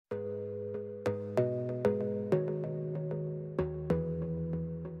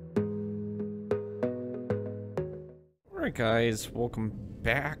Alright guys, welcome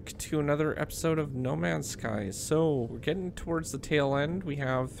back to another episode of No Man's Skies. So, we're getting towards the tail end. We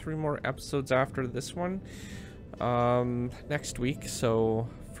have 3 more episodes after this one next week. So,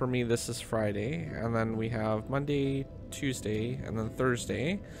 for me this is Friday, and then we have Monday, Tuesday, and then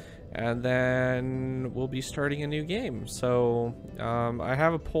Thursday. And then we'll be starting a new game. So, I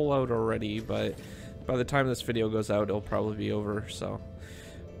have a poll out already, but by the time this video goes out, it'll probably be over, so...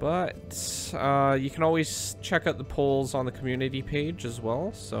 But you can always check out the polls on the community page as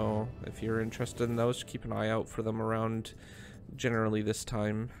well, so if you're interested in those, keep an eye out for them around generally this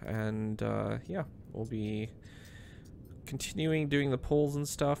time. And yeah, we'll be continuing doing the polls and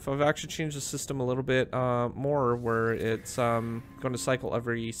stuff. I've actually changed the system a little bit more, where it's going to cycle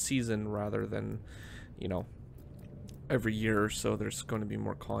every season rather than, you know, every year, so there's going to be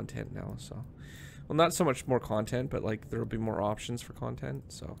more content now. So, well, not so much more content, but like there'll be more options for content.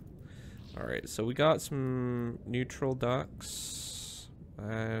 So, all right, so we got some neutral ducks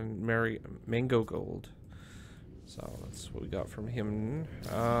and mango gold. So that's what we got from him.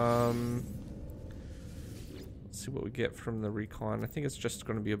 Let's see what we get from the recon. I think it's just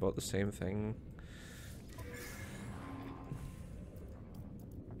going to be about the same thing.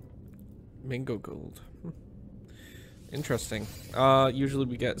 Mango gold. Interesting. Usually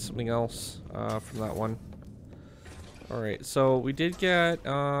we get something else from that one. Alright, so we did get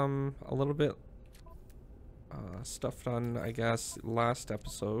a little bit stuff done, I guess, last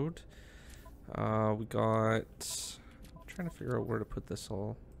episode. We got... I'm trying to figure out where to put this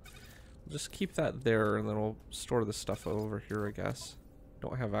all. We'll just keep that there, and then we'll store the stuff over here, I guess.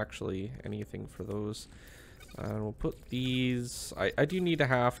 Don't have actually anything for those. And we'll put these... I do need to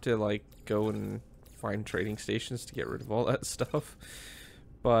have to, like, go and find trading stations to get rid of all that stuff,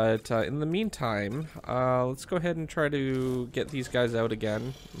 but in the meantime, let's go ahead and try to get these guys out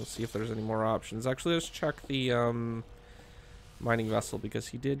again. We'll see if there's any more options. Actually, let's check the mining vessel, because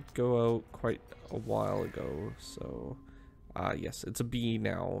he did go out quite a while ago. So yes, it's a B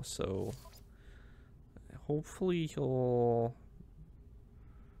now, so hopefully he'll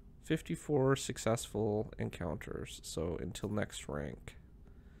 54 successful encounters, so until next rank.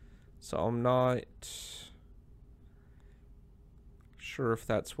 So I'm not sure if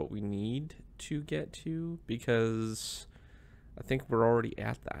that's what we need to get to, because I think we're already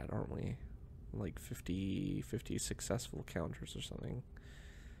at that, aren't we? Like 50 successful counters or something.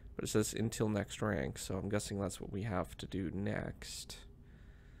 But it says until next rank, so I'm guessing that's what we have to do next.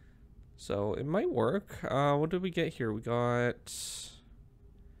 So it might work. What did we get here? We got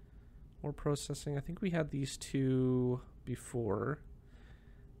more processing. I think we had these 2 before.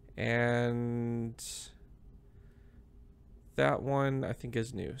 And that one I think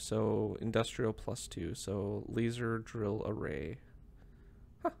is new. So industrial +2. So laser drill array.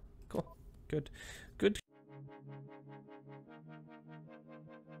 Huh, cool. Good. Good.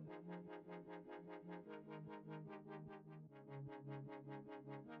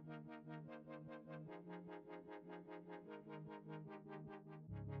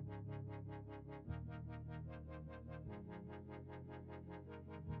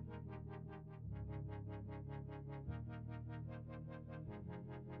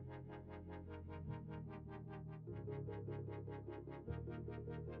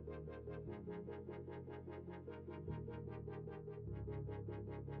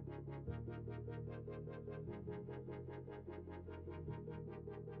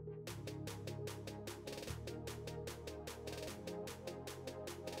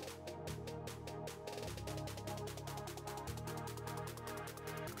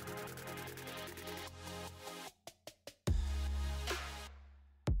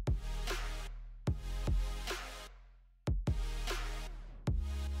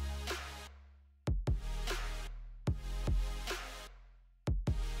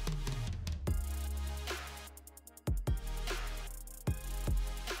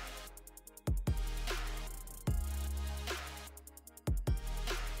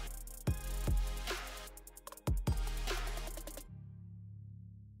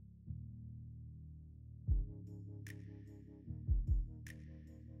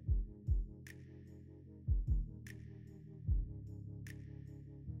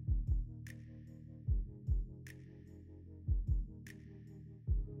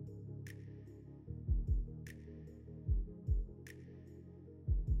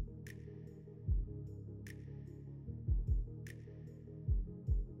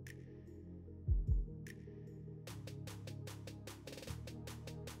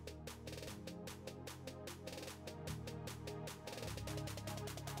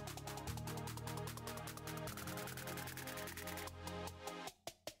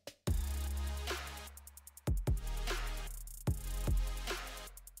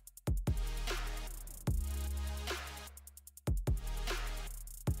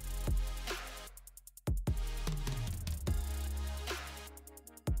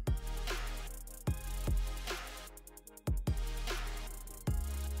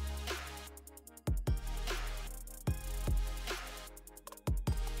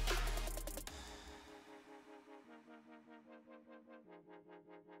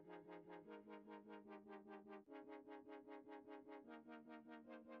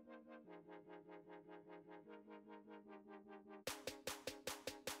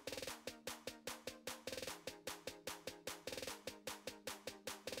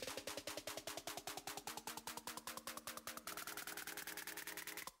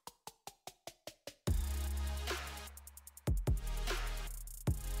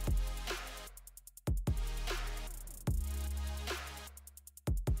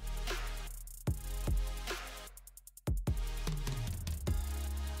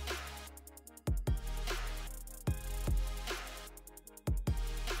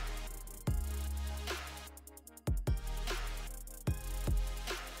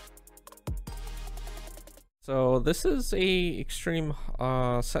 So this is a extreme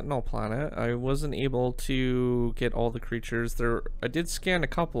sentinel planet. I wasn't able to get all the creatures there. I did scan a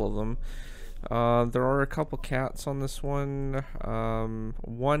couple of them. There are a couple cats on this one.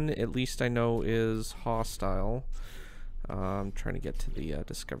 One at least I know is hostile. I'm trying to get to the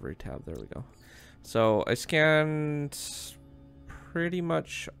discovery tab. There we go. So I scanned pretty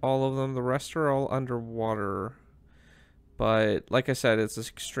much all of them. The rest are all underwater. But like I said, it's this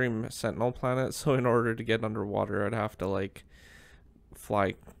extreme sentinel planet, so in order to get underwater, I'd have to like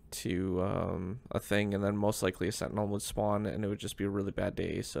fly to a thing, and then most likely a sentinel would spawn, and it would just be a really bad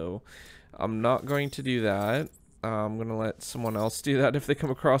day. So I'm not going to do that. I'm gonna let someone else do that if they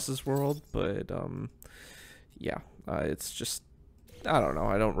come across this world. But yeah, it's just, I don't know.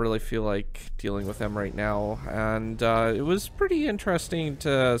 I don't really feel like dealing with them right now. And it was pretty interesting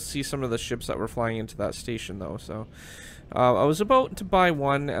to see some of the ships that were flying into that station, though. So I was about to buy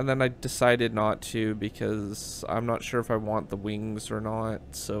one, and then I decided not to because I'm not sure if I want the wings or not.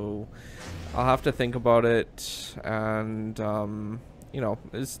 So I'll have to think about it. And you know,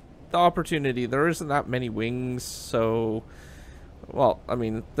 it's the opportunity. There isn't that many wings, so, well, I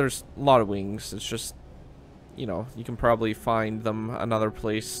mean, there's a lot of wings. It's just, you know, you can probably find them another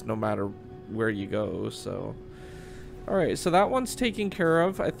place no matter where you go. So alright, so that one's taken care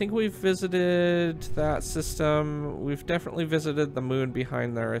of. I think we've visited that system. We've definitely visited the moon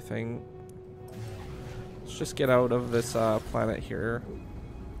behind there, I think. Let's just get out of this planet here.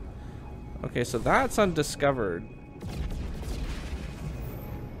 Okay, so that's undiscovered.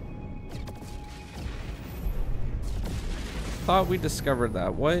 Thought we discovered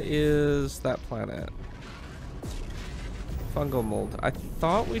that. What is that planet? Fungal mold. I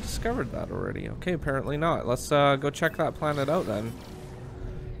thought we discovered that already. Okay, apparently not. Let's go check that planet out then.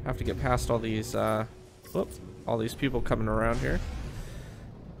 Have to get past all these all these people coming around here.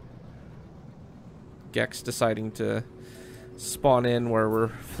 Gex deciding to spawn in where we're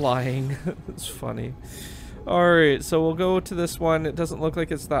flying. It's funny. Alright, so we'll go to this one. It doesn't look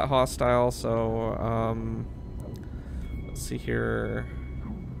like it's that hostile, so let's see here.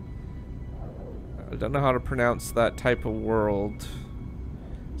 I don't know how to pronounce that type of world.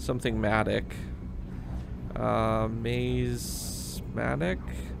 Something matic. Maze-matic?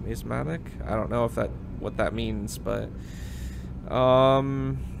 Maze-matic? I don't know if what that means, but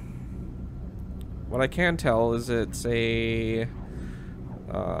what I can tell is it's a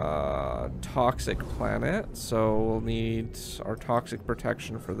toxic planet, so we'll need our toxic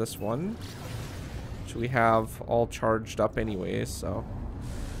protection for this one, which we have all charged up anyways. So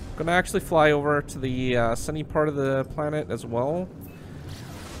I'm gonna actually fly over to the sunny part of the planet as well,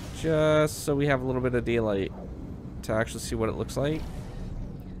 just so we have a little bit of daylight to actually see what it looks like,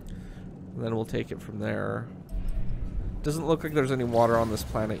 and then we'll take it from there. Doesn't look like there's any water on this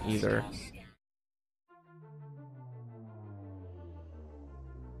planet either.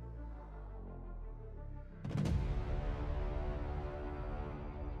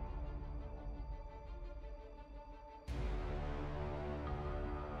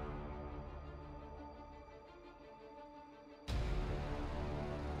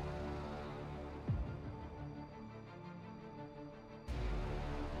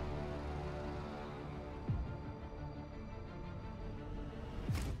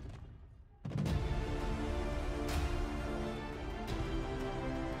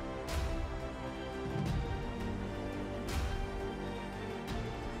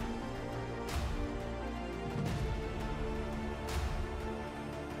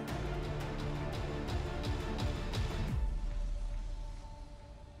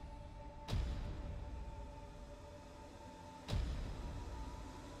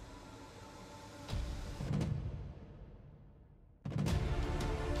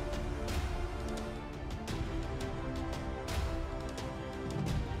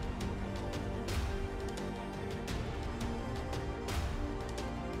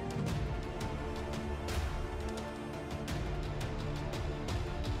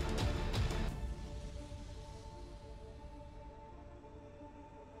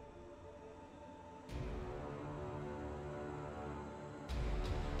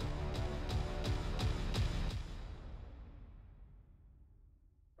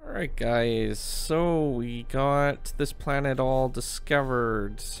 Alright guys, so we got this planet all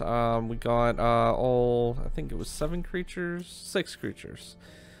discovered. We got I think it was 6 creatures.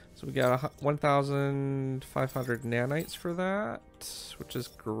 So we got 1,500 nanites for that, which is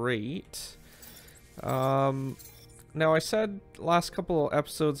great. Now I said last couple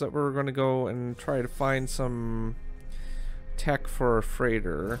episodes that we were going to go and try to find some tech for a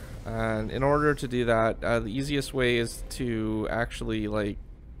freighter, and in order to do that, the easiest way is to actually like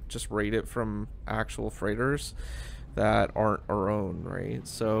just rate it from actual freighters that aren't our own, right?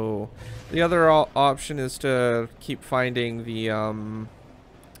 So the other option is to keep finding the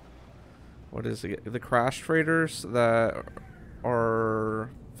what is it, the crashed freighters that are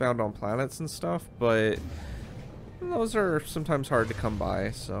found on planets and stuff, but those are sometimes hard to come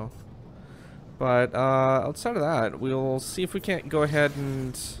by. So but outside of that, we'll see if we can't go ahead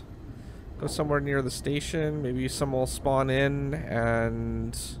and go somewhere near the station. Maybe some will spawn in,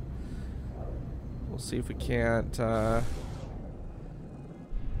 and we'll see if we can't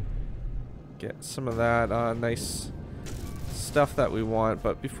get some of that nice stuff that we want.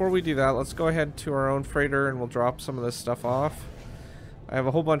 But before we do that, let's go ahead to our own freighter and we'll drop some of this stuff off. I have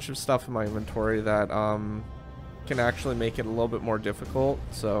a whole bunch of stuff in my inventory that can actually make it a little bit more difficult.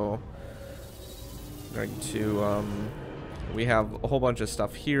 So I'm going to we have a whole bunch of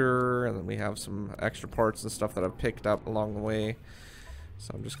stuff here, and then we have some extra parts and stuff that I've picked up along the way.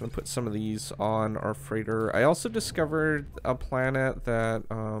 So I'm just going to put some of these on our freighter. I also discovered a planet that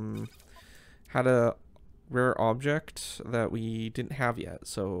had a rare object that we didn't have yet.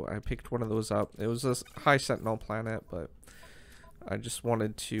 So I picked one of those up. It was a high sentinel planet, but I just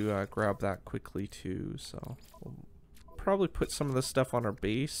wanted to grab that quickly too. So we'll probably put some of this stuff on our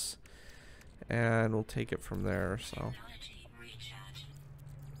base, and we'll take it from there. So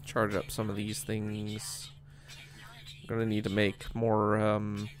charge up some of these things. I'm gonna need to make more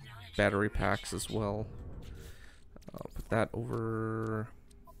battery packs as well. I'll put that over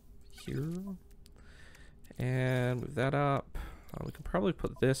here and move that up. We can probably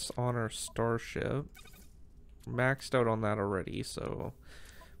put this on our starship. Maxed out on that already, so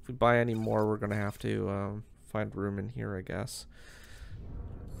if we buy any more, we're gonna have to find room in here, I guess.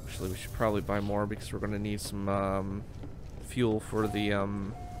 Actually, we should probably buy more because we're gonna need some fuel for the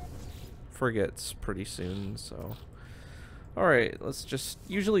frigates pretty soon. So alright, let's just,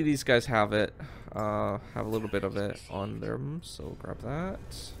 usually these guys have it, have a little bit of it on them, so we'll grab that.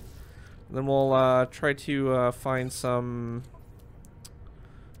 And then we'll try to find some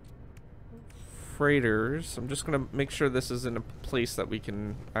freighters. I'm just gonna make sure this is in a place that we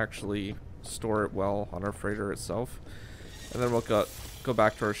can actually store it well on our freighter itself, and then we'll go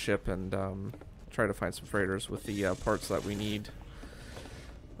back to our ship and try to find some freighters with the parts that we need.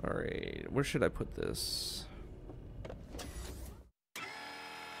 Alright, where should I put this?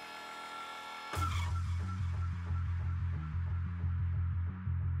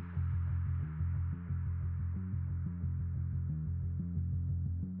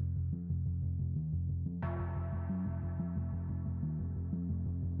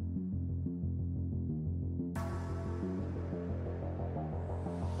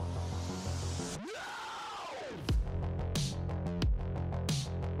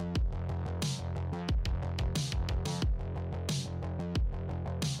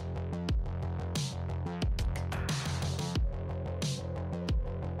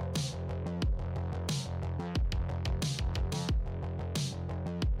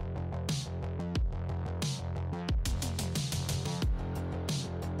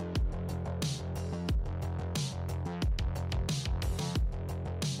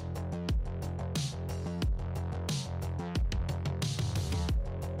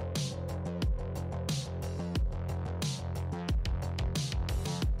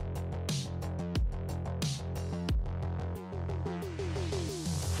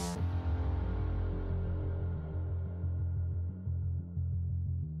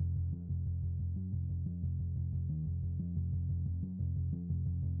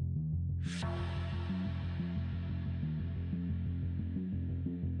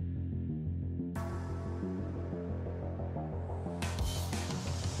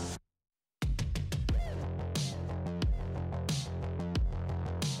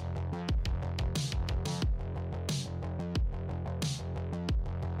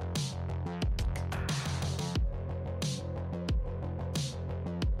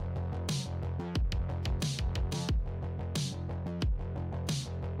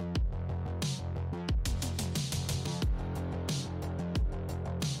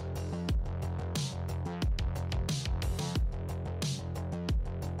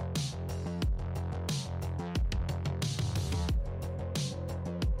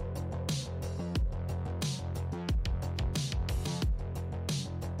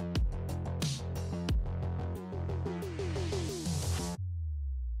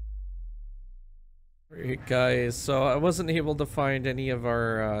 Alright guys, so I wasn't able to find any of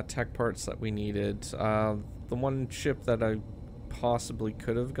our tech parts that we needed. The one ship that I possibly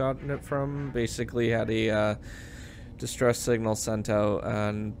could have gotten it from basically had a distress signal sent out,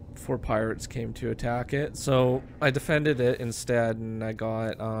 and 4 pirates came to attack it. So I defended it instead, and I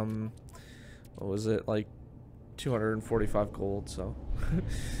got what was it, like 245 gold. So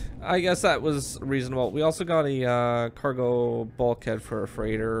I guess that was reasonable. We also got a cargo bulkhead for a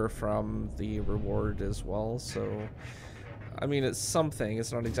freighter from the reward as well. So I mean, it's something.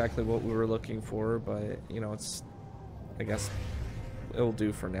 It's not exactly what we were looking for, but you know, it's, I guess it'll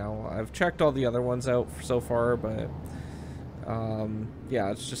do for now. I've checked all the other ones out so far, but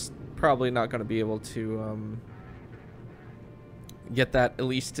yeah, it's just probably not going to be able to get that at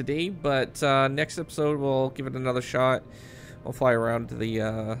least today. But next episode we'll give it another shot. We'll fly around to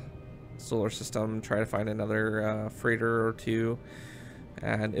the solar system, try to find another freighter or two,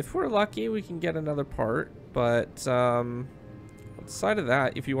 and if we're lucky we can get another part. But outside of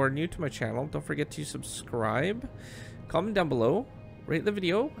that, if you are new to my channel, don't forget to subscribe, comment down below, rate the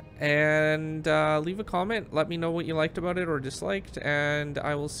video, and leave a comment. Let me know what you liked about it or disliked, and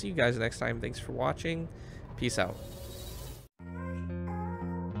I will see you guys next time. Thanks for watching. Peace out.